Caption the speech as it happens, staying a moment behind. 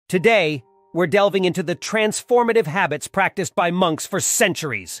Today, we're delving into the transformative habits practiced by monks for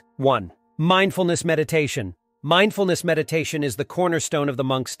centuries. 1. Mindfulness meditation. Mindfulness meditation is the cornerstone of the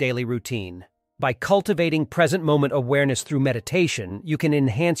monk's daily routine. By cultivating present moment awareness through meditation, you can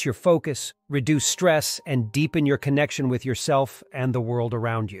enhance your focus, reduce stress, and deepen your connection with yourself and the world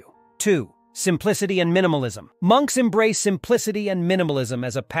around you. 2. Simplicity and minimalism. Monks embrace simplicity and minimalism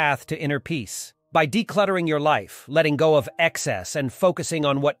as a path to inner peace. By decluttering your life, letting go of excess, and focusing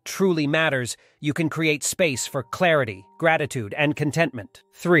on what truly matters, you can create space for clarity, gratitude, and contentment.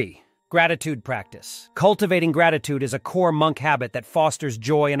 3. Gratitude practice. Cultivating gratitude is a core monk habit that fosters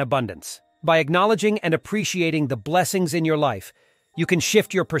joy and abundance. By acknowledging and appreciating the blessings in your life, you can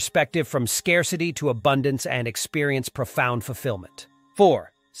shift your perspective from scarcity to abundance and experience profound fulfillment.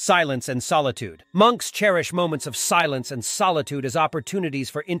 4. Silence and solitude. Monks cherish moments of silence and solitude as opportunities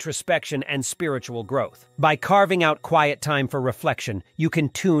for introspection and spiritual growth. By carving out quiet time for reflection, you can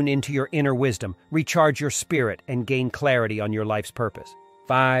tune into your inner wisdom, recharge your spirit, and gain clarity on your life's purpose.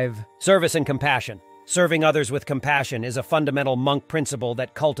 5. Service and compassion. Serving others with compassion is a fundamental monk principle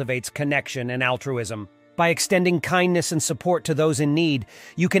that cultivates connection and altruism. By extending kindness and support to those in need,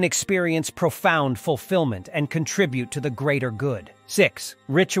 you can experience profound fulfillment and contribute to the greater good. 6.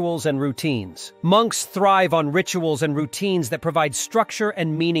 Rituals and routines. Monks thrive on rituals and routines that provide structure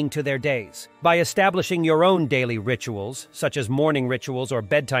and meaning to their days. By establishing your own daily rituals, such as morning rituals or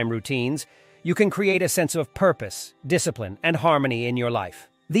bedtime routines, you can create a sense of purpose, discipline, and harmony in your life.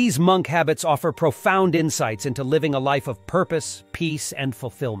 These monk habits offer profound insights into living a life of purpose, peace, and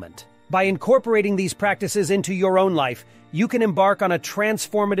fulfillment. By incorporating these practices into your own life, you can embark on a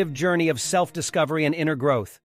transformative journey of self-discovery and inner growth.